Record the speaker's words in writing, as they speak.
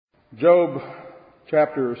Job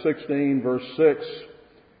chapter 16 verse 6,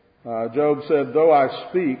 Job said, "Though I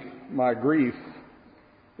speak, my grief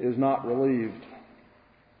is not relieved.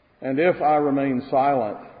 And if I remain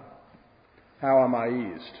silent, how am I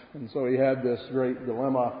eased?" And so he had this great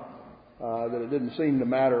dilemma that it didn't seem to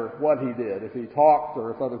matter what he did. If he talked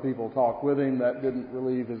or if other people talked with him, that didn't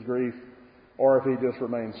relieve his grief. Or if he just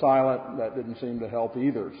remained silent, that didn't seem to help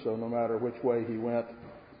either. So no matter which way he went,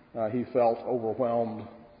 he felt overwhelmed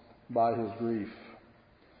by his grief.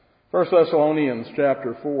 1 Thessalonians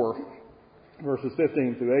chapter 4, verses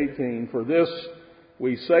 15 through 18, "For this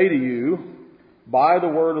we say to you by the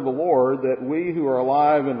word of the Lord, that we who are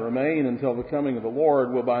alive and remain until the coming of the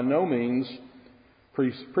Lord will by no means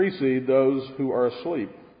precede those who are asleep.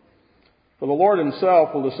 For the Lord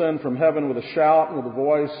himself will descend from heaven with a shout, and with the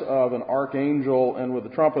voice of an archangel, and with the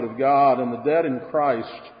trumpet of God, and the dead in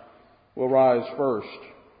Christ will rise first.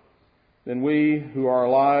 Then we who are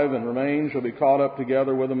alive and remain shall be caught up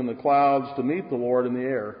together with them in the clouds to meet the Lord in the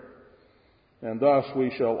air. And thus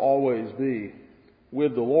we shall always be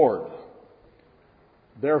with the Lord.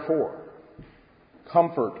 Therefore,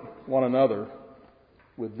 comfort one another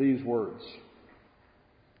with these words."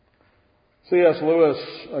 C.S. Lewis,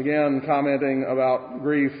 again commenting about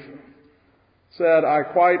grief, said, "I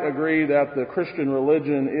quite agree that the Christian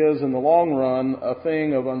religion is, in the long run, a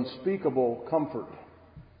thing of unspeakable comfort.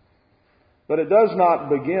 But it does not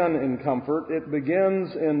begin in comfort, it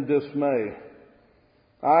begins in dismay.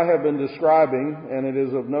 I have been describing, and it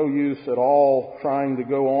is of no use at all trying to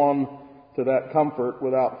go on to that comfort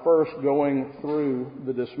without first going through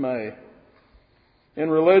the dismay. In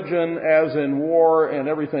religion, as in war and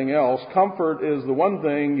everything else, comfort is the one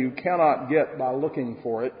thing you cannot get by looking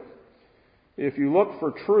for it. If you look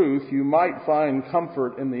for truth, you might find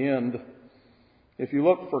comfort in the end. If you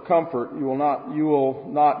look for comfort, you will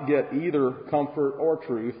not get either comfort or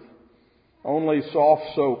truth, only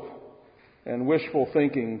soft soap and wishful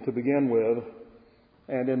thinking to begin with,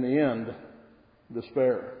 and in the end,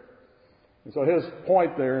 despair." And so his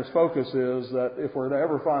point there, his focus is that if we're to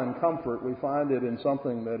ever find comfort, we find it in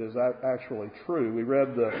something that is actually true. We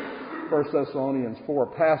read the 1 Thessalonians 4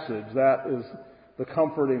 passage. That is the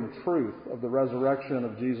comforting truth of the resurrection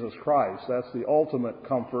of Jesus Christ. That's the ultimate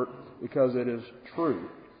comfort because it is true.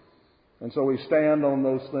 And so we stand on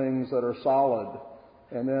those things that are solid.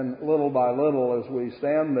 And then little by little, as we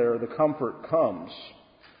stand there, the comfort comes.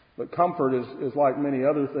 But comfort is like many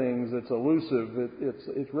other things. It's elusive.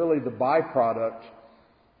 It's really the byproduct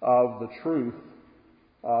of the truth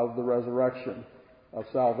of the resurrection, of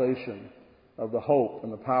salvation, of the hope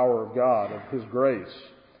and the power of God, of His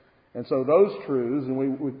grace. And so those truths, and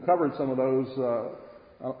we covered some of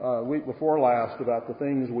those week before last about the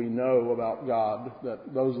things we know about God,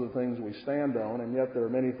 that those are the things we stand on, and yet there are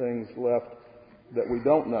many things left that we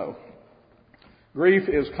don't know. Grief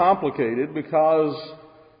is complicated because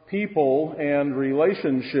people and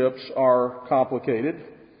relationships are complicated.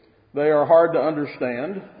 They are hard to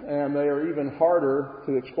understand, and they are even harder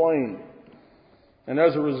to explain. And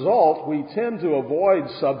as a result, we tend to avoid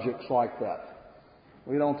subjects like that.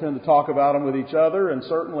 We don't tend to talk about them with each other, and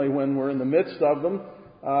certainly when we're in the midst of them,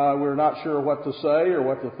 we're not sure what to say or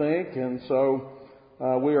what to think, and so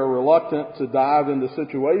we are reluctant to dive into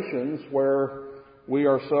situations where we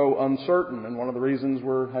are so uncertain. And one of the reasons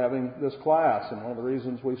we're having this class, and one of the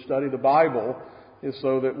reasons we study the Bible, is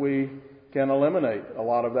so that we can eliminate a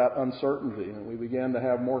lot of that uncertainty, and we begin to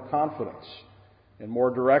have more confidence and more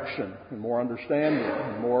direction and more understanding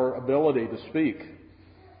and more ability to speak.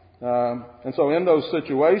 And so in those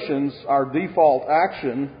situations, our default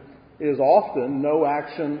action is often no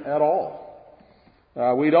action at all.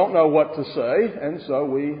 We don't know what to say, and so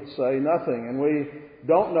we say nothing. And we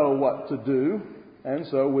don't know what to do, and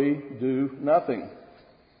so we do nothing.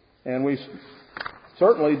 And we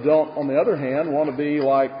certainly don't, on the other hand, want to be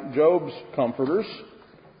like Job's comforters,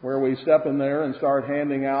 where we step in there and start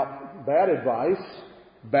handing out bad advice,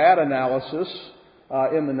 bad analysis,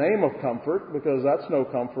 in the name of comfort, because that's no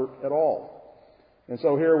comfort at all. And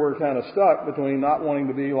so here we're kind of stuck between not wanting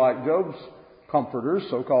to be like Job's comforters,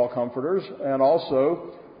 so-called comforters, and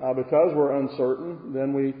also because we're uncertain,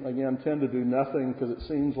 then we again tend to do nothing because it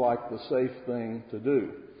seems like the safe thing to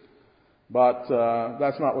do. But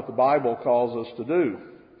that's not what the Bible calls us to do.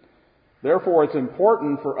 Therefore, it's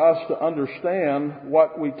important for us to understand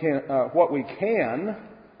what we can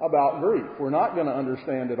about grief. We're not going to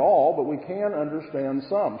understand it all, but we can understand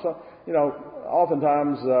some. So,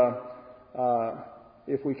 oftentimes,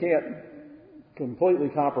 if we can't completely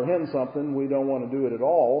comprehend something, we don't want to do it at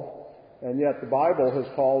all. And yet the Bible has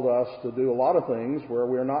called us to do a lot of things where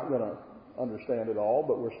we're not going to understand it all,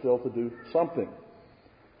 but we're still to do something.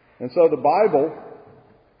 And so the Bible,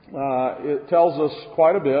 it tells us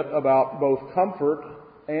quite a bit about both comfort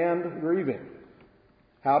and grieving.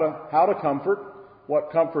 How to comfort,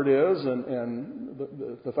 what comfort is, and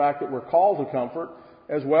the fact that we're called to comfort,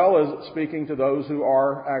 as well as speaking to those who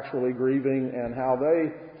are actually grieving and how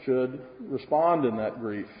they should respond in that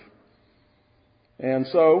grief. And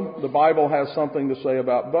so the Bible has something to say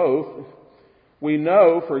about both. We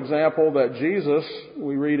know, for example, that Jesus,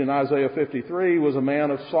 we read in Isaiah 53, was a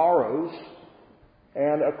man of sorrows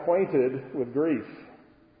and acquainted with grief.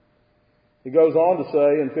 He goes on to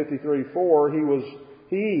say in 53:4,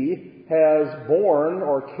 He has borne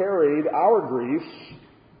or carried our griefs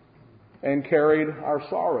and carried our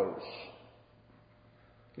sorrows.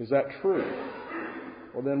 Is that true?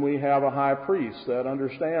 Well, then we have a high priest that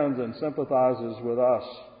understands and sympathizes with us,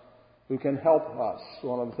 who can help us.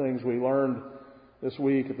 One of the things we learned this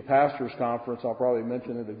week at the pastors' conference, I'll probably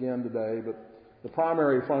mention it again today, but the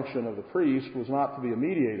primary function of the priest was not to be a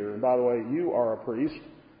mediator. And by the way, you are a priest,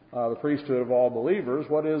 the priesthood of all believers.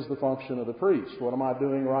 What is the function of the priest? What am I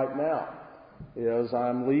doing right now? Is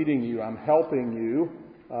I'm leading you, I'm helping you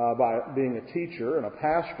by being a teacher and a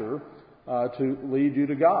pastor to lead you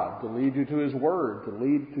to God, to lead you to His Word,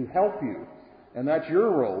 to help you. And that's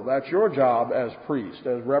your role. That's your job as priest,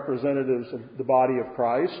 as representatives of the body of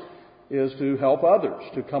Christ, is to help others,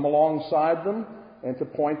 to come alongside them and to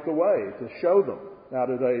point the way, to show them. Now,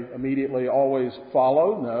 do they immediately always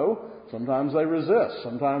follow? No. Sometimes they resist.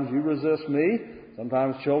 Sometimes you resist me.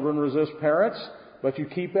 Sometimes children resist parents. But you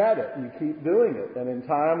keep at it. You keep doing it. And in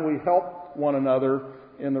time, we help one another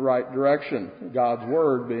in the right direction, God's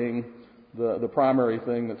Word being the primary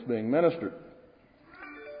thing that's being ministered.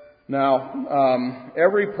 Now,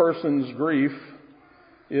 every person's grief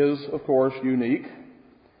is, of course, unique.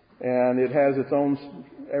 And it has its own,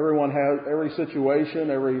 every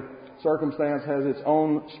situation, every circumstance has its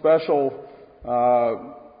own special,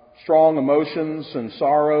 strong emotions and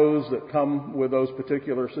sorrows that come with those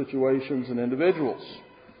particular situations and individuals.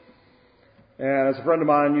 And as a friend of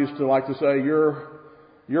mine used to like to say,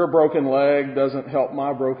 your broken leg doesn't help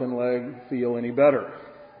my broken leg feel any better.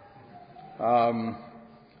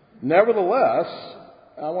 Nevertheless,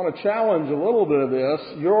 I want to challenge a little bit of this.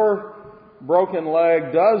 Your broken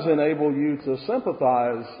leg does enable you to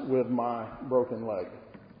sympathize with my broken leg.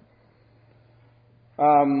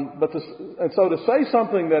 So to say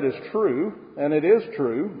something that is true, and it is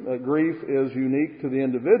true, that grief is unique to the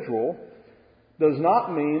individual, does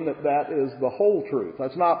not mean that that is the whole truth.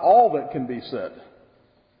 That's not all that can be said.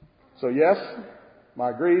 So yes,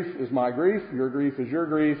 my grief is my grief, your grief is your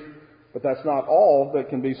grief, but that's not all that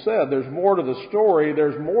can be said. There's more to the story.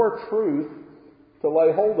 There's more truth to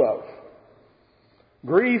lay hold of.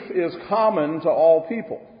 Grief is common to all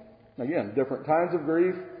people. Again, different kinds of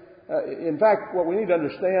grief. In fact, what we need to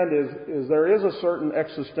understand is there is a certain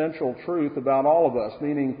existential truth about all of us,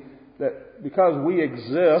 meaning that because we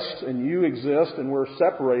exist and you exist and we're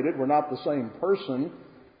separated, we're not the same person,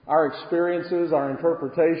 our experiences, our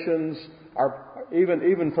interpretations,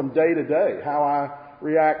 even from day to day, how I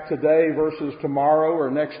react today versus tomorrow or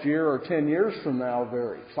next year or 10 years from now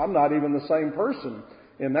varies. I'm not even the same person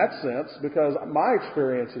in that sense because my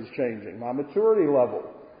experience is changing, my maturity level,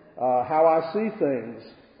 how I see things.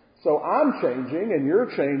 So I'm changing and you're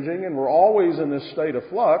changing and we're always in this state of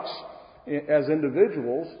flux as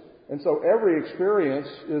individuals. And so every experience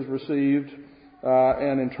is received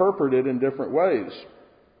and interpreted in different ways.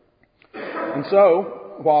 And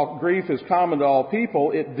so, while grief is common to all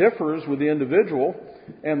people, it differs with the individual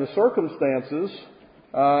and the circumstances,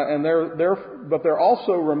 but there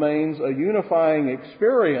also remains a unifying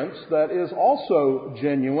experience that is also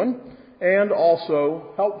genuine and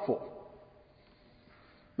also helpful.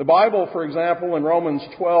 The Bible, for example, in Romans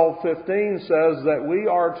 12:15 says that we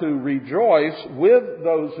are to rejoice with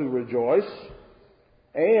those who rejoice,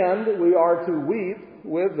 and we are to weep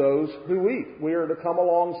with those who weep. We are to come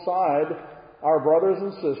alongside our brothers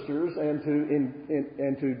and sisters and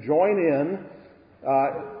to join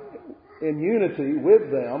in unity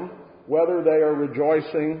with them, whether they are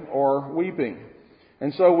rejoicing or weeping.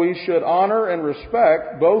 And so we should honor and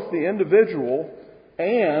respect both the individual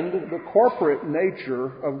and the corporate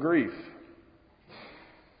nature of grief.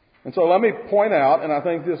 And so let me point out, and I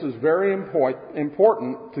think this is very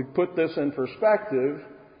important to put this in perspective.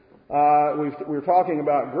 We're talking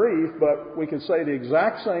about grief, but we could say the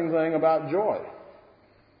exact same thing about joy.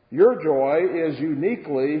 Your joy is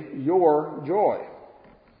uniquely your joy.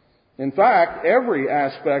 In fact, every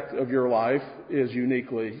aspect of your life is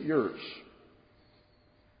uniquely yours.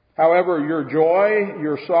 However, your joy,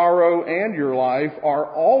 your sorrow, and your life are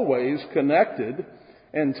always connected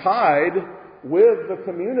and tied with the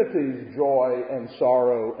community's joy and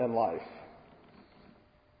sorrow and life.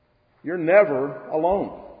 You're never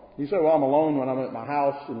alone. You say, well, I'm alone when I'm at my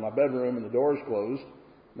house in my bedroom and the door's closed.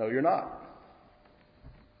 No, you're not.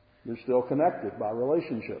 You're still connected by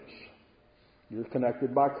relationships. You're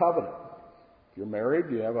connected by covenant. If you're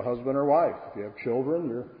married, you have a husband or wife. If you have children,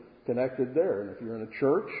 you're connected there. And if you're in a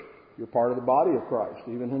church, you're part of the body of Christ.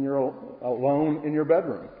 Even when you're alone in your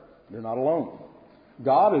bedroom, you're not alone.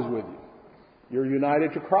 God is with you. You're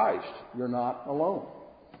united to Christ. You're not alone.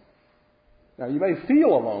 Now, you may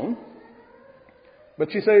feel alone,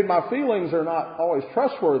 but you say, my feelings are not always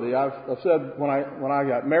trustworthy. I've said when I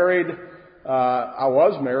got married, I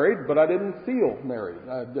was married, but I didn't feel married.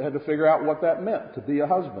 I had to figure out what that meant to be a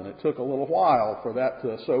husband. It took a little while for that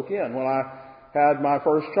to soak in. When I had my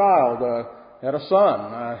first child, had a son,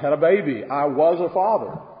 I had a baby, I was a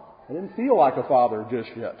father. I didn't feel like a father just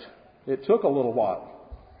yet. It took a little while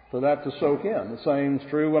for that to soak in. The same's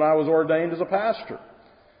true when I was ordained as a pastor.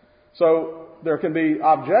 So there can be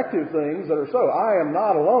objective things that are so. I am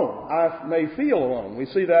not alone. I may feel alone. We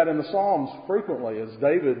see that in the Psalms frequently as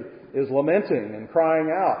David is lamenting and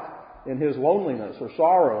crying out in his loneliness or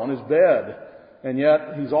sorrow on his bed. And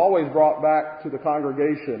yet he's always brought back to the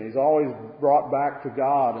congregation. He's always brought back to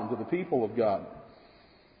God and to the people of God.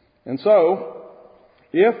 And so,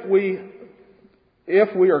 if we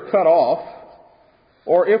are cut off,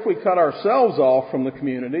 or if we cut ourselves off from the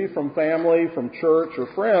community, from family, from church or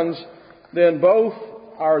friends, then both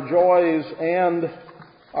our joys and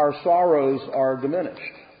our sorrows are diminished.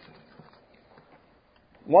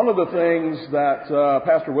 One of the things that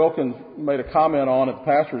Pastor Wilkins made a comment on at the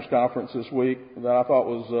pastors' conference this week that I thought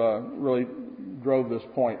was really drove this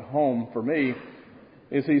point home for me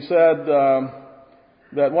is he said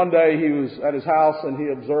that one day he was at his house and he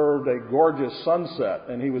observed a gorgeous sunset,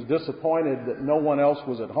 and he was disappointed that no one else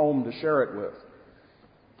was at home to share it with.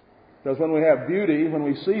 Because when we have beauty, when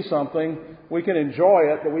we see something, we can enjoy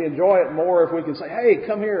it, but we enjoy it more if we can say, hey,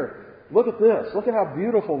 come here, look at this, look at how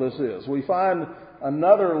beautiful this is. We find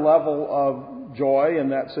another level of joy in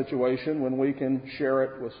that situation when we can share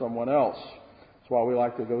it with someone else. That's why we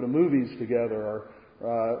like to go to movies together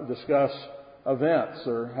or discuss events,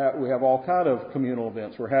 or we have all kind of communal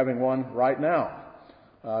events. We're having one right now.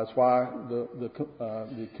 That's why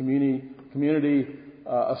the community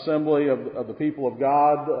assembly of the people of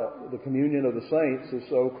God, the communion of the saints, is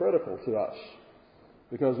so critical to us,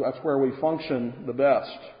 because that's where we function the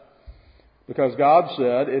best. Because God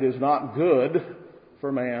said it is not good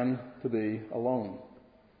for man to be alone.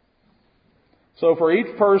 So for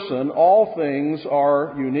each person, all things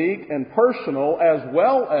are unique and personal as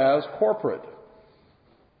well as corporate.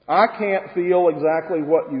 I can't feel exactly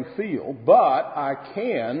what you feel, but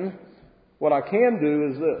what I can do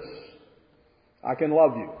is this. I can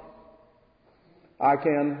love you. I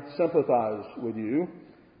can sympathize with you.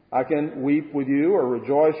 I can weep with you or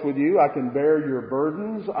rejoice with you. I can bear your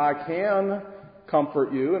burdens. I can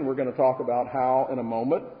comfort you, and we're going to talk about how in a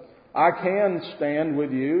moment. I can stand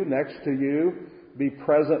with you, next to you, be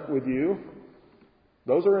present with you.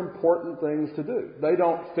 Those are important things to do. They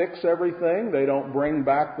don't fix everything. They don't bring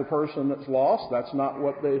back the person that's lost. That's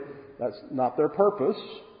not their purpose.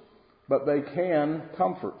 But they can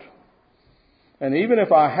comfort. And even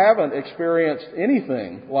if I haven't experienced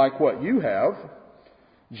anything like what you have,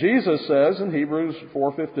 Jesus says in Hebrews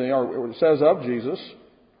 4:15, or it says of Jesus,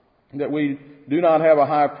 that we do not have a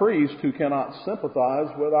high priest who cannot sympathize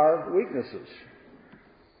with our weaknesses.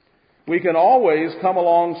 We can always come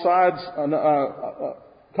alongside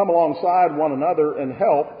one another and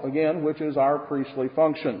help, again, which is our priestly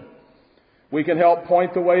function. We can help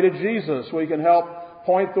point the way to Jesus. We can help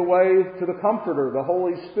point the way to the Comforter, the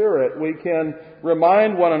Holy Spirit. We can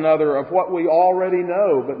remind one another of what we already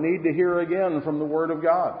know but need to hear again from the Word of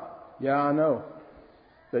God. Yeah, I know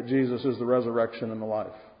that Jesus is the resurrection and the life.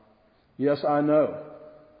 Yes, I know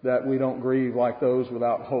that we don't grieve like those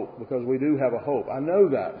without hope, because we do have a hope. I know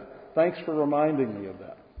that. Thanks for reminding me of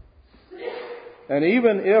that. And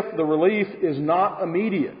even if the relief is not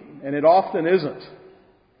immediate, and it often isn't,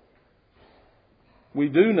 we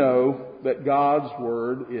do know that God's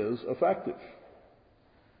Word is effective.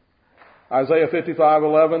 Isaiah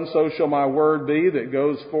 55:11, so shall my word be that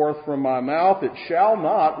goes forth from my mouth. It shall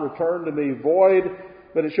not return to me void,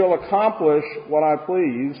 but it shall accomplish what I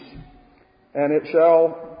please, and it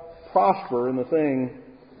shall prosper in the thing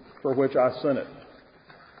for which I sent it.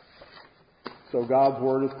 So God's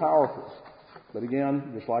Word is powerful. But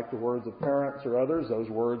again, just like the words of parents or others, those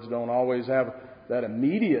words don't always have that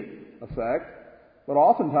immediate effect. But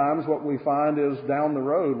oftentimes what we find is down the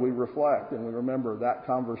road we reflect and we remember that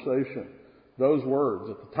conversation those words.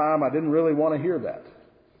 At the time, I didn't really want to hear that.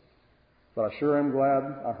 But I sure am glad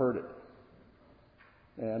I heard it.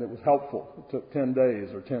 And it was helpful. It took 10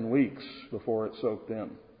 days or 10 weeks before it soaked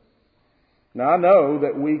in. Now, I know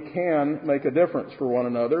that we can make a difference for one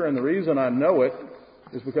another, and the reason I know it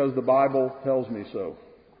is because the Bible tells me so.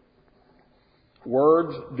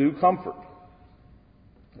 Words do comfort.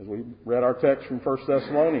 As we read our text from 1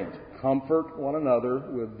 Thessalonians, comfort one another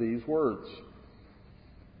with these words.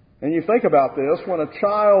 And you think about this, when a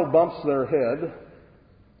child bumps their head,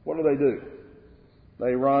 what do?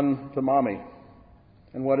 They run to mommy.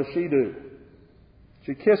 And what does she do?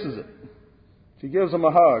 She kisses it. She gives them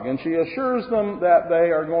a hug, and she assures them that they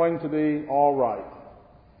are going to be all right.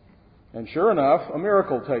 And sure enough, a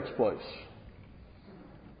miracle takes place.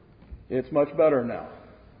 It's much better now.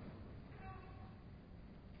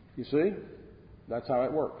 You see? That's how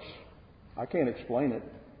it works. I can't explain it.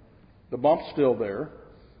 The bump's still there.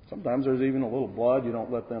 Sometimes there's even a little blood. You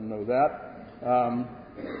don't let them know that.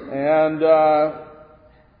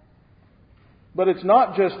 But it's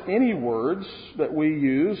not just any words that we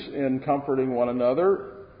use in comforting one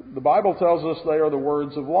another. The Bible tells us they are the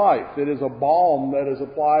words of life. It is a balm that is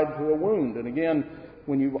applied to a wound. And again,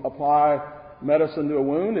 when you apply medicine to a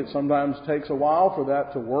wound, it sometimes takes a while for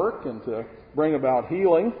that to work and to bring about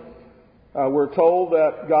healing. We're told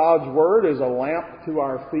that God's Word is a lamp to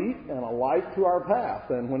our feet and a light to our path.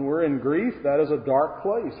 And when we're in grief, that is a dark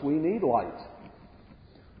place. We need light.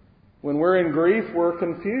 When we're in grief, we're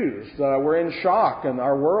confused. We're in shock, and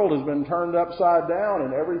our world has been turned upside down,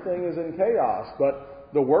 and everything is in chaos. But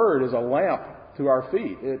the Word is a lamp to our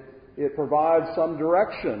feet. It provides some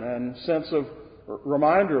direction and sense of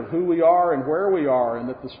reminder of who we are and where we are, and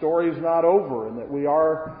that the story is not over, and that we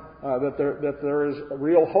are that there is a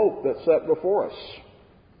real hope that's set before us.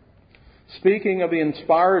 Speaking of the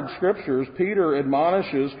inspired Scriptures, Peter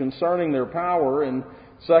admonishes concerning their power in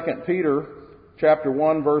 2 Peter chapter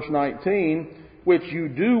 1, verse 19, which you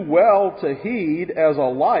do well to heed as a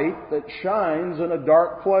light that shines in a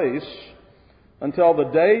dark place until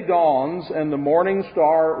the day dawns and the morning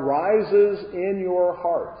star rises in your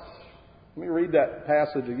hearts. Let me read that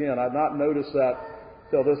passage again. I'd not noticed that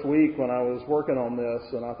till this week when I was working on this,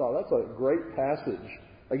 and I thought that's a great passage.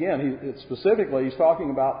 Again, he's talking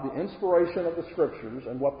about the inspiration of the Scriptures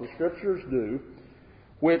and what the Scriptures do,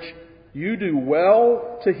 which you do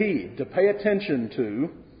well to heed, to pay attention to,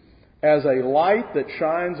 as a light that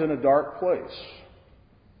shines in a dark place,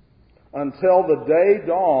 until the day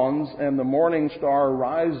dawns and the morning star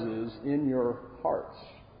rises in your hearts.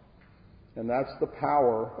 And that's the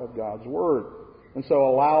power of God's Word. And so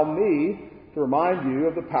allow me to remind you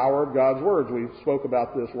of the power of God's words. We spoke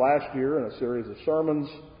about this last year in a series of sermons,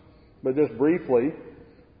 but just briefly,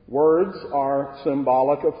 words are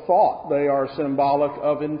symbolic of thought. They are symbolic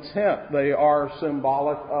of intent. They are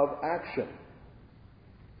symbolic of action.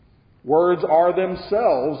 Words are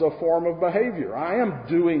themselves a form of behavior. I am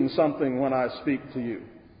doing something when I speak to you.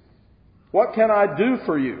 What can I do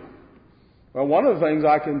for you? Well, one of the things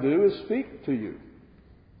I can do is speak to you,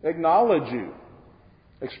 acknowledge you,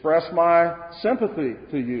 express my sympathy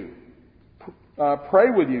to you, pray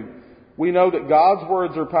with you. We know that God's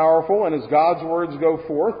words are powerful, and as God's words go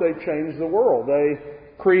forth, they change the world. They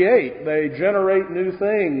create, they generate new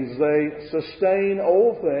things, they sustain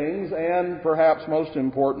old things, and perhaps most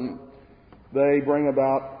important, they bring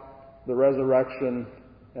about the resurrection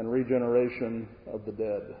and regeneration of the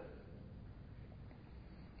dead.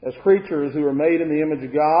 As creatures who are made in the image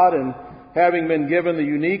of God and having been given the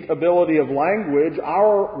unique ability of language,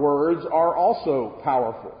 our words are also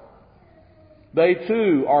powerful. They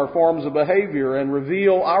too are forms of behavior and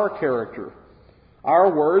reveal our character. Our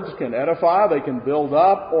words can edify, they can build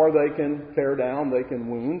up, or they can tear down, they can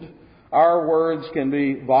wound. Our words can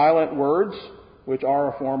be violent words, which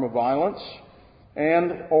are a form of violence,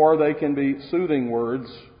 or they can be soothing words,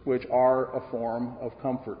 which are a form of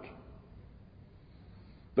comfort.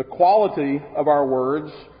 The quality of our words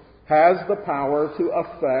has the power to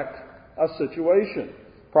affect a situation.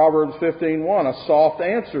 Proverbs 15:1, a soft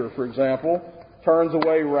answer, for example, turns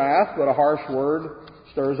away wrath, but a harsh word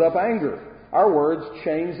stirs up anger. Our words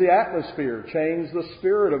change the atmosphere, change the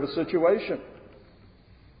spirit of a situation.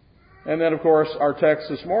 And then, of course, our text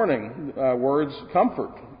this morning, words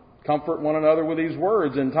comfort. Comfort one another with these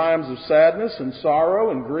words. In times of sadness and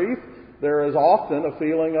sorrow and grief, there is often a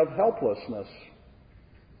feeling of helplessness.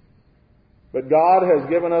 But God has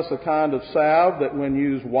given us a kind of salve that, when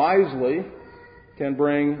used wisely, can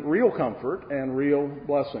bring real comfort and real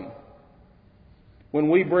blessing. When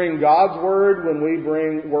we bring God's Word, when we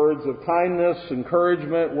bring words of kindness,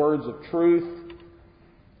 encouragement, words of truth,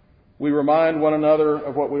 We remind one another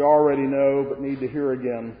of what we already know but need to hear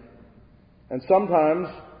again. And sometimes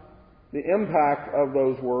the impact of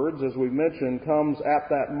those words, as we've mentioned, comes at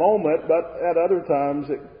that moment, but at other times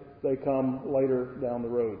they come later down the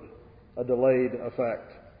road, a delayed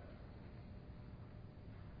effect.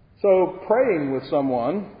 So praying with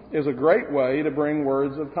someone is a great way to bring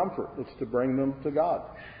words of comfort. It's to bring them to God.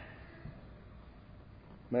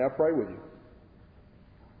 May I pray with you?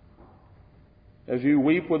 As you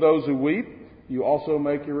weep with those who weep, you also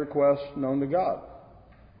make your requests known to God.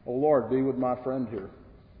 Oh Lord, be with my friend here.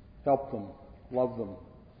 Help them. Love them.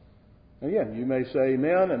 Again, you may say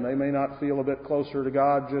amen, and they may not feel a bit closer to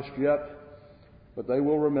God just yet, but they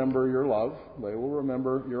will remember your love. They will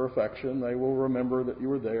remember your affection. They will remember that you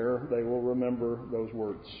were there. They will remember those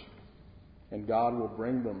words. And God will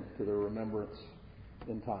bring them to their remembrance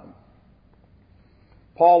in time.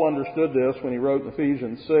 Paul understood this when he wrote in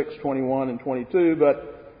Ephesians 6:21 and 22,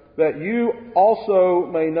 but that you also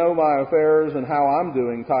may know my affairs and how I'm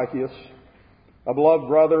doing, Tychicus, a beloved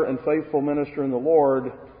brother and faithful minister in the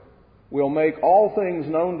Lord, will make all things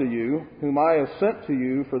known to you, whom I have sent to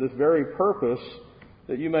you for this very purpose,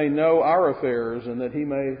 that you may know our affairs and that he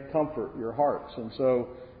may comfort your hearts. And so,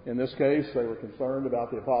 in this case, they were concerned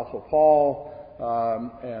about the Apostle Paul,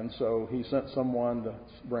 and so he sent someone to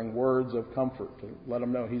bring words of comfort, to let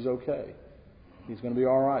him know he's okay. He's going to be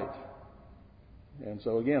all right. And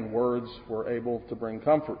so, again, words were able to bring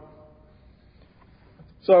comfort.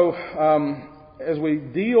 So, as we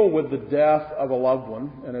deal with the death of a loved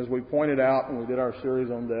one, and as we pointed out when we did our series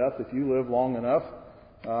on death, if you live long enough,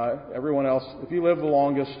 everyone else, if you live the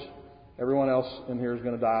longest, everyone else in here is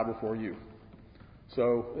going to die before you.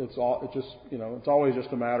 So it's always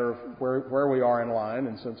just a matter of where we are in line,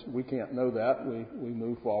 and since we can't know that, we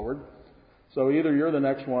move forward. So either you're the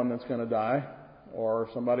next one that's going to die, or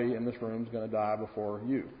somebody in this room is going to die before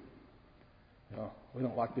you. We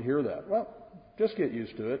don't like to hear that. Well, just get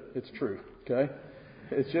used to it. It's true. Okay?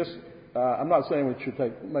 It's just, I'm not saying we should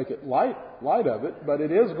make it light of it, but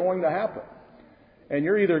it is going to happen. And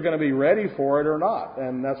you're either going to be ready for it or not.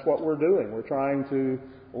 And that's what we're doing. We're trying to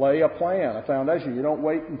lay a plan, a foundation. You don't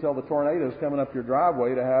wait until the tornado's coming up your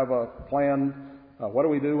driveway to have a plan. What do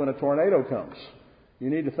we do when a tornado comes? You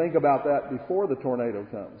need to think about that before the tornado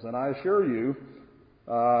comes. And I assure you,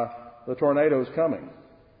 the tornado's coming.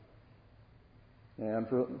 And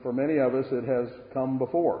for many of us, it has come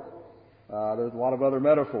before. There's a lot of other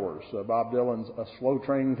metaphors. Bob Dylan's A Slow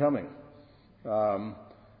Train Coming.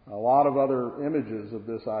 A lot of other images of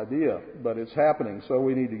this idea. But it's happening, so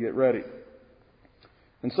we need to get ready.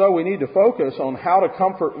 And so we need to focus on how to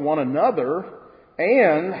comfort one another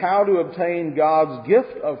and how to obtain God's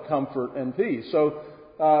gift of comfort and peace. So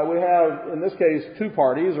we have, in this case, two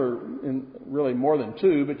parties, or really more than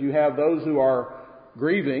two, but you have those who are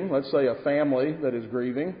grieving, let's say a family that is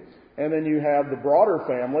grieving, and then you have the broader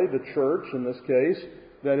family, the church in this case,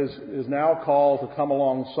 that is now called to come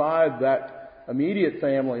alongside that immediate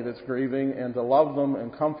family that's grieving and to love them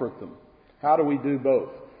and comfort them. How do we do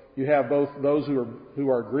both? You have both those who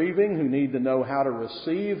are grieving, who need to know how to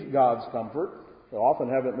receive God's comfort. They often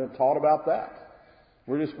haven't been taught about that.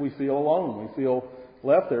 We feel alone. We feel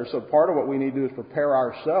left there. So part of what we need to do is prepare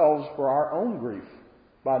ourselves for our own grief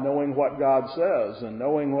by knowing what God says and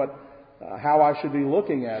knowing how I should be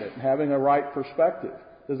looking at it and having a right perspective.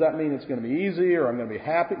 Does that mean it's going to be easy or I'm going to be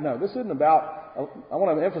happy? No, this isn't about, I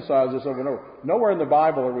want to emphasize this over and over. Nowhere in the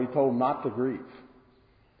Bible are we told not to grieve.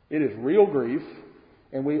 It is real grief,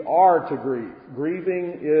 and we are to grieve.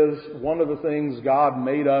 Grieving is one of the things God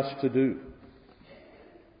made us to do.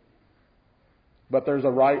 But there's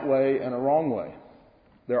a right way and a wrong way.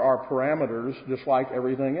 There are parameters just like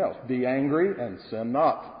everything else. Be angry and sin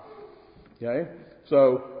not. Okay?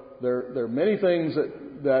 So there are many things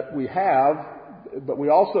that we have, but we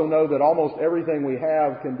also know that almost everything we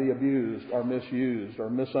have can be abused or misused or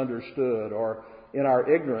misunderstood, or in our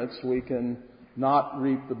ignorance we can not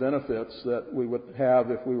reap the benefits that we would have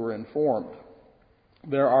if we were informed.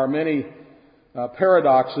 There are many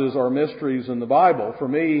paradoxes or mysteries in the Bible. For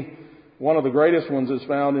me, one of the greatest ones is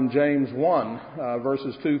found in James 1,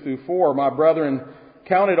 verses 2 through 4. My brethren,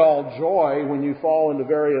 count it all joy when you fall into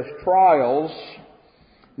various trials,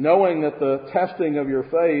 knowing that the testing of your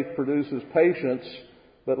faith produces patience,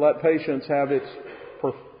 but let patience have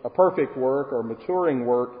a perfect work or maturing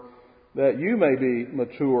work, that you may be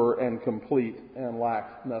mature and complete and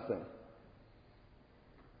lack nothing.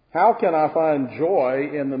 How can I find joy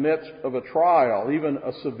in the midst of a trial, even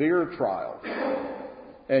a severe trial?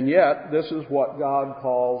 And yet, this is what God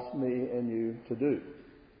calls me and you to do.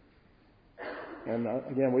 And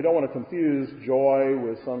again, we don't want to confuse joy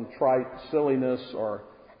with some trite silliness or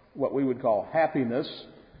what we would call happiness.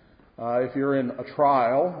 If you're in a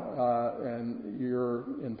trial and you're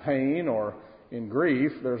in pain or in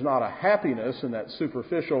grief, there's not a happiness in that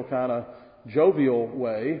superficial kind of jovial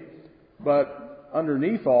way, but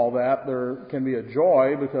underneath all that there can be a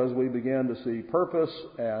joy because we begin to see purpose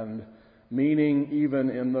and meaning even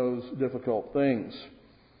in those difficult things.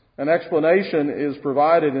 An explanation is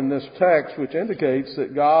provided in this text which indicates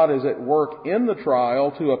that God is at work in the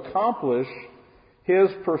trial to accomplish His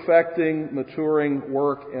perfecting, maturing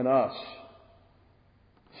work in us.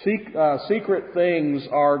 Secret things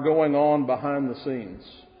are going on behind the scenes.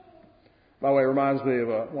 By the way, it reminds me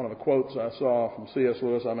of one of the quotes I saw from C.S.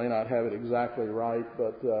 Lewis. I may not have it exactly right,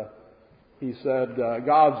 but he said,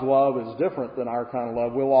 God's love is different than our kind of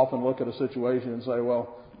love. We'll often look at a situation and say,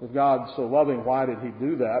 well, if God's so loving, why did He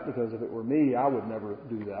do that? Because if it were me, I would never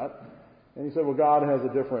do that. And he said, well, God has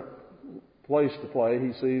a different place to play.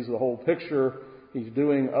 He sees the whole picture. He's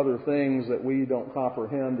doing other things that we don't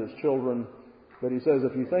comprehend as children. But he says,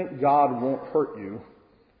 if you think God won't hurt you,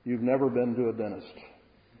 you've never been to a dentist.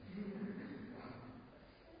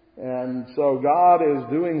 And so God is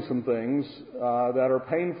doing some things that are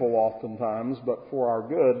painful oftentimes, but for our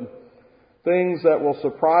good. Things that will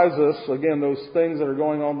surprise us, again, those things that are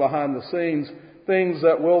going on behind the scenes, things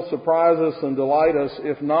that will surprise us and delight us,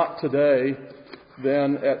 if not today,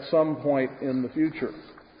 then at some point in the future.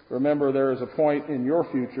 Remember, there is a point in your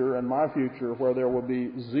future and my future where there will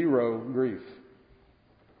be zero grief.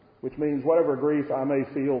 Which means whatever grief I may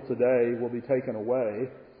feel today will be taken away.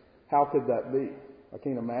 How could that be? I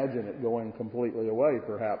can't imagine it going completely away,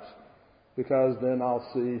 perhaps, because then I'll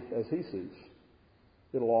see as He sees.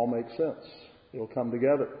 It'll all make sense. It'll come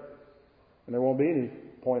together. And there won't be any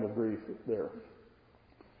point of grief there.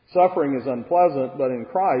 Suffering is unpleasant, but in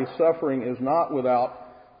Christ, suffering is not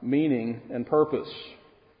without meaning and purpose.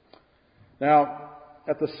 Now,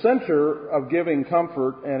 at the center of giving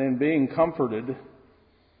comfort and in being comforted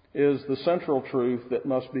is the central truth that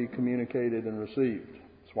must be communicated and received.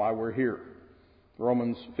 That's why we're here.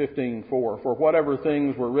 Romans 15:4. For whatever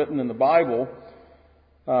things were written in the Bible,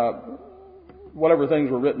 whatever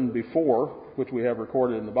things were written before, which we have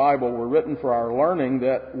recorded in the Bible, were written for our learning,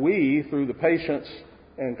 that we, through the patience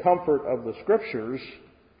and comfort of the Scriptures,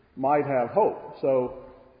 might have hope. So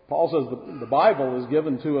Paul says the Bible is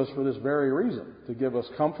given to us for this very reason, to give us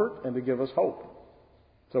comfort and to give us hope.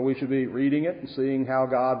 So we should be reading it and seeing how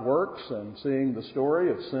God works and seeing the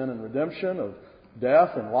story of sin and redemption, of death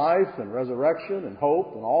and life and resurrection and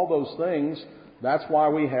hope and all those things. That's why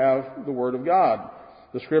we have the Word of God.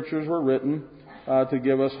 The Scriptures were written to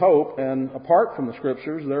give us hope, and apart from the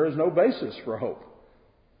Scriptures, there is no basis for hope.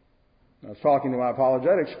 I was talking to my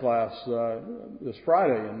apologetics class this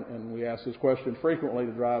Friday, and we asked this question frequently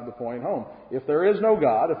to drive the point home. If there is no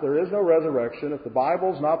God, if there is no resurrection, if the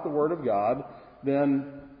Bible's not the Word of God, then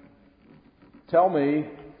tell me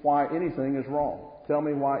why anything is wrong. Tell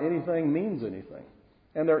me why anything means anything.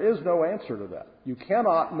 And there is no answer to that. You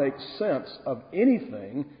cannot make sense of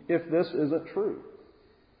anything if this isn't true.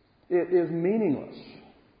 It is meaningless.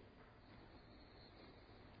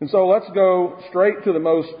 And so let's go straight to the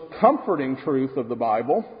most comforting truth of the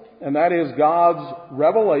Bible, and that is God's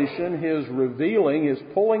revelation, His revealing, His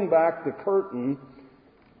pulling back the curtain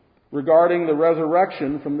regarding the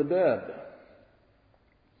resurrection from the dead.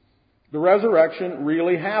 The resurrection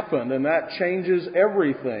really happened, and that changes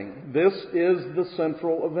everything. This is the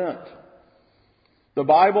central event. The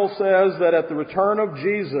Bible says that at the return of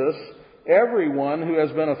Jesus, everyone who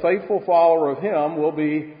has been a faithful follower of Him will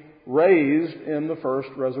be raised in the first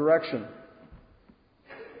resurrection.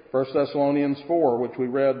 1 Thessalonians 4, which we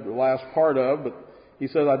read the last part of, but he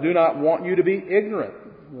says, I do not want you to be ignorant,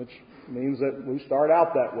 which means that we start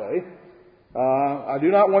out that way. I do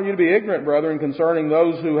not want you to be ignorant, brethren, concerning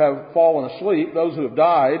those who have fallen asleep, those who have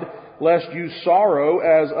died, lest you sorrow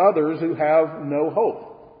as others who have no hope.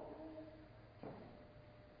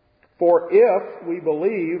 For if we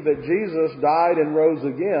believe that Jesus died and rose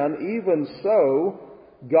again, even so,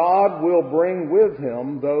 God will bring with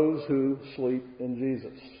Him those who sleep in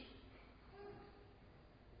Jesus.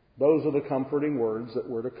 Those are the comforting words that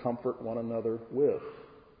we're to comfort one another with.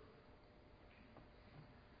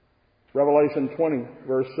 Revelation 20,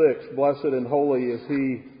 verse 6, Blessed and holy is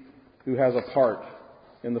he who has a part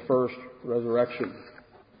in the first resurrection.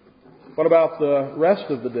 What about the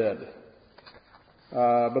rest of the dead?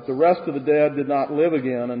 But the rest of the dead did not live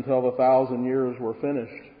again until the 1,000 years were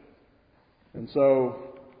finished. And so,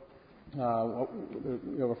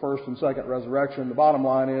 you have a first and second resurrection. The bottom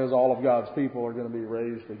line is all of God's people are going to be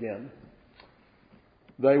raised again.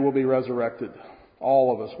 They will be resurrected.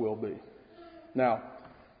 All of us will be. Now,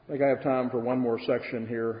 think I have time for one more section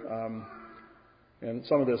here. And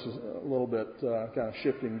some of this is a little bit kind of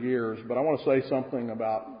shifting gears, but I want to say something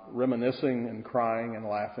about reminiscing and crying and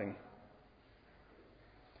laughing.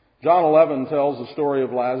 John 11 tells the story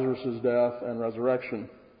of Lazarus' death and resurrection.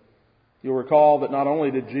 You'll recall that not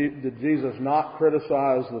only did Jesus not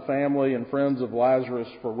criticize the family and friends of Lazarus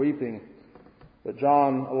for weeping, but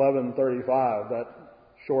John 11:35, that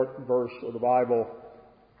short verse of the Bible,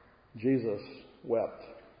 Jesus wept.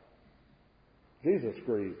 Jesus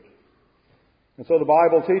grieved. And so the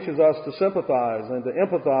Bible teaches us to sympathize and to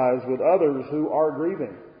empathize with others who are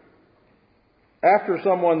grieving. After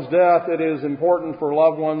someone's death, it is important for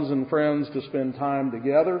loved ones and friends to spend time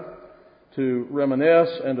together, to reminisce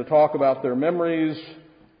and to talk about their memories,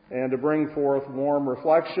 and to bring forth warm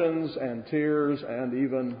reflections and tears and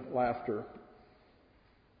even laughter.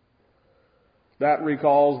 That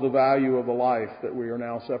recalls the value of the life that we are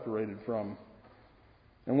now separated from.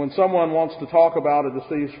 And when someone wants to talk about a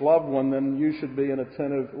deceased loved one, then you should be an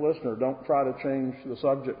attentive listener. Don't try to change the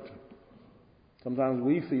subject. Sometimes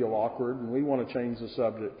we feel awkward and we want to change the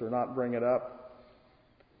subject or not bring it up.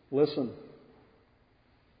 Listen.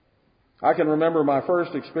 I can remember my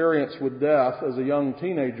first experience with death as a young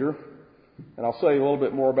teenager, and I'll say a little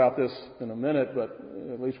bit more about this in a minute, but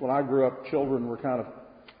at least when I grew up, children were kind of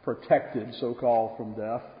protected, so-called, from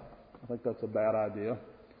death. I think that's a bad idea,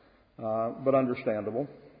 but understandable.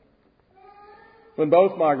 When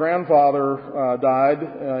both my grandfather died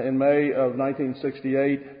in May of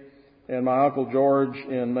 1968 and my Uncle George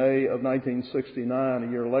in May of 1969,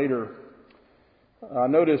 a year later, I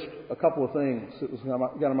noticed a couple of things. It was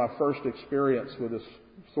kind of my first experience with this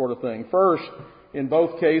sort of thing. First, in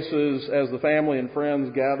both cases, as the family and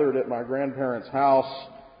friends gathered at my grandparents' house,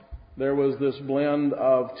 there was this blend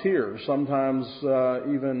of tears, sometimes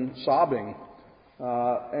even sobbing.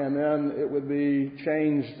 And then it would be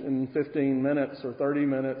changed in 15 minutes or 30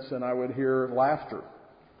 minutes, and I would hear laughter.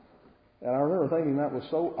 And I remember thinking that was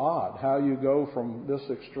so odd, how you go from this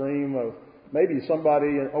extreme of maybe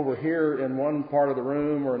somebody over here in one part of the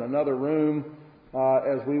room or in another room,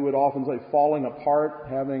 as we would often say, falling apart,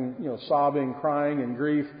 having, sobbing, crying, and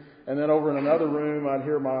grief. And then over in another room, I'd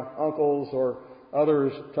hear my uncles or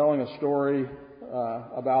others telling a story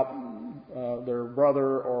about their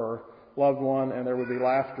brother or loved one, and there would be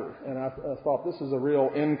laughter. And I thought, this is a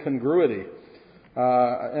real incongruity.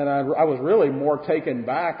 And I was really more taken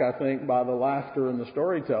back, I think, by the laughter and the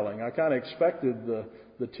storytelling. I kind of expected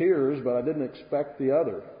the tears, but I didn't expect the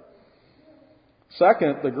other.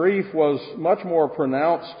 Second, the grief was much more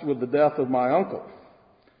pronounced with the death of my uncle.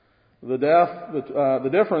 The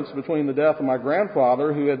difference between the death of my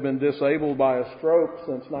grandfather, who had been disabled by a stroke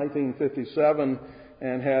since 1957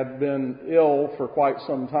 and had been ill for quite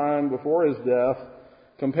some time before his death,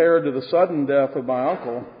 compared to the sudden death of my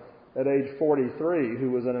uncle at age 43,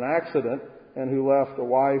 who was in an accident and who left a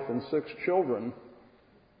wife and 6 children,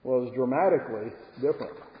 was dramatically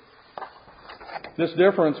different. This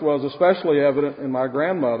difference was especially evident in my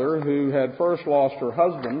grandmother, who had first lost her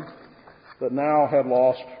husband, but now had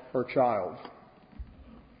lost her child.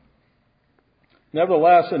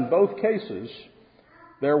 Nevertheless, in both cases,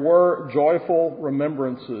 there were joyful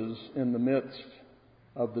remembrances in the midst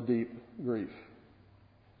of the deep grief.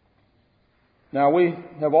 Now, we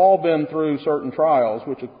have all been through certain trials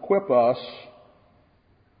which equip us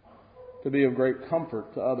to be of great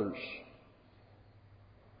comfort to others.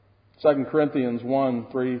 2 Corinthians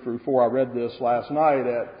 1:3-4. I read this last night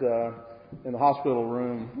in the hospital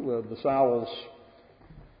room with the Sowells.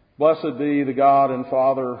 Blessed be the God and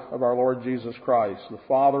Father of our Lord Jesus Christ, the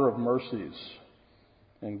Father of mercies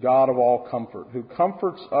and God of all comfort, who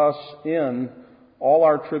comforts us in all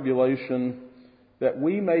our tribulation, that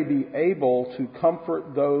we may be able to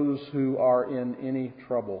comfort those who are in any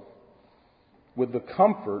trouble, with the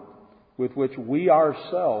comfort with which we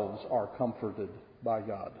ourselves are comforted by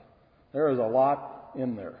God. There is a lot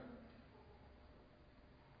in there.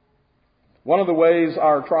 One of the ways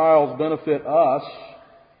our trials benefit us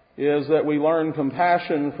is that we learn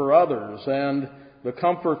compassion for others, and the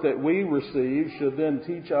comfort that we receive should then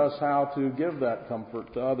teach us how to give that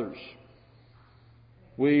comfort to others.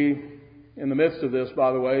 We, in the midst of this,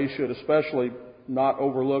 by the way, should especially not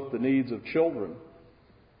overlook the needs of children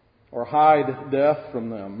or hide death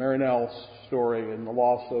from them. Mary Nell's story and the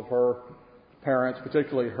loss of her parents,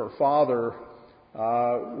 particularly her father,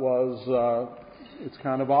 it's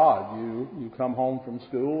kind of odd. You come home from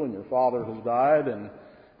school and your father has died, and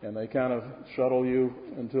they kind of shuttle you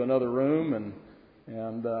into another room and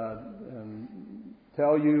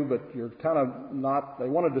tell you, but you're kind of not. They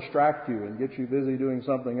want to distract you and get you busy doing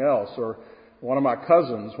something else, or one of my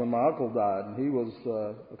cousins when my uncle died, and he was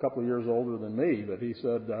a couple of years older than me, but he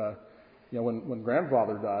said, when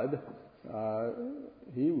grandfather died,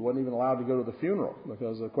 he wasn't even allowed to go to the funeral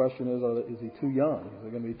because the question is he too young? Is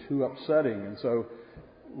it going to be too upsetting? And so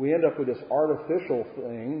we end up with this artificial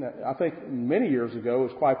thing that I think many years ago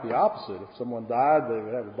was quite the opposite. If someone died, they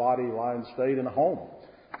would have a body lying state in a home,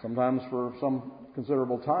 sometimes for some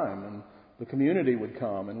considerable time, and the community would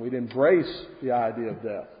come and we'd embrace the idea of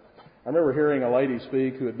death. I remember hearing a lady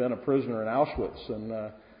speak who had been a prisoner in Auschwitz and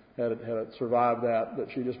had survived that, but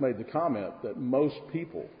she just made the comment that most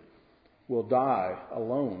people will die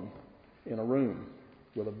alone in a room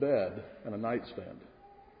with a bed and a nightstand.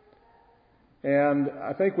 And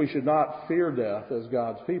I think we should not fear death as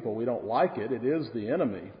God's people. We don't like it. It is the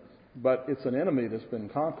enemy. But it's an enemy that's been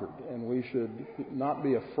conquered, and we should not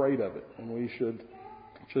be afraid of it, and we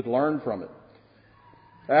should learn from it.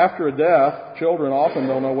 After a death, children often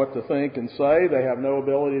don't know what to think and say. They have no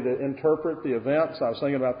ability to interpret the events. I was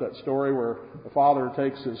thinking about that story where the father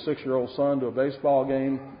takes his 6-year-old son to a baseball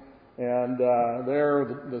game, and there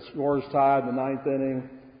the score's tied in the ninth inning,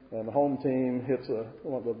 and the home team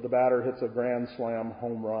the batter hits a grand slam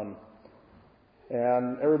home run.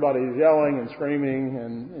 And everybody's yelling and screaming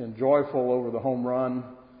and joyful over the home run,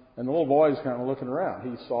 and the little boy's kind of looking around.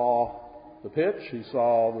 He saw the pitch, he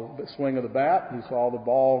saw the swing of the bat, he saw the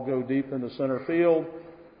ball go deep into center field,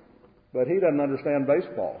 but he doesn't understand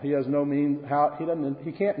baseball. He has no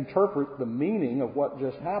he can't interpret the meaning of what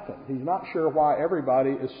just happened. He's not sure why everybody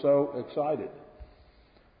is so excited.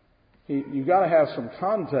 You've got to have some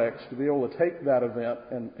context to be able to take that event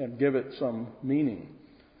and give it some meaning.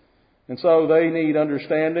 And so they need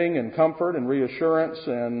understanding and comfort and reassurance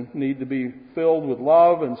and need to be filled with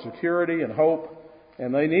love and security and hope.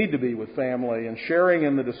 And they need to be with family and sharing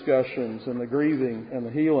in the discussions and the grieving and the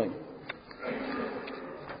healing.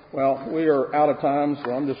 Well, we are out of time,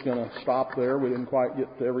 so I'm just going to stop there. We didn't quite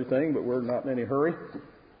get to everything, but we're not in any hurry.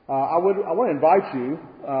 I want to invite you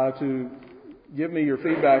to give me your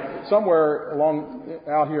feedback somewhere along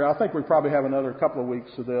out here. I think we probably have another couple of weeks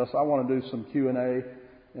to this. I want to do some Q&A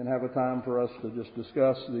and have a time for us to just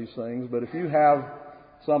discuss these things. But if you have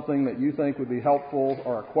something that you think would be helpful,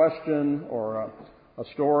 or a question, or a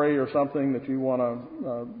story or something that you want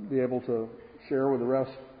to be able to share with the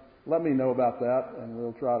rest, let me know about that, and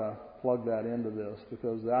we'll try to plug that into this,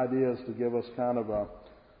 because the idea is to give us kind of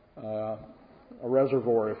a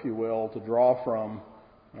reservoir, if you will, to draw from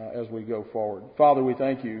as we go forward. Father, we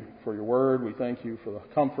thank you for your word. We thank you for the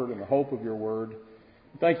comfort and the hope of your word.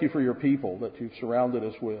 Thank you for your people that you've surrounded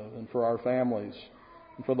us with, and for our families,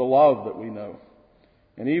 and for the love that we know.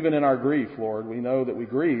 And even in our grief, Lord, we know that we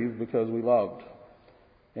grieve because we loved.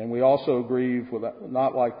 And we also grieve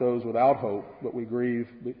not like those without hope, but we grieve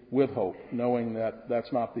with hope, knowing that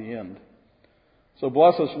that's not the end. So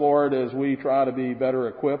bless us, Lord, as we try to be better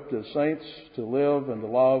equipped as saints to live and to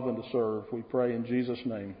love and to serve. We pray in Jesus'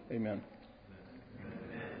 name. Amen.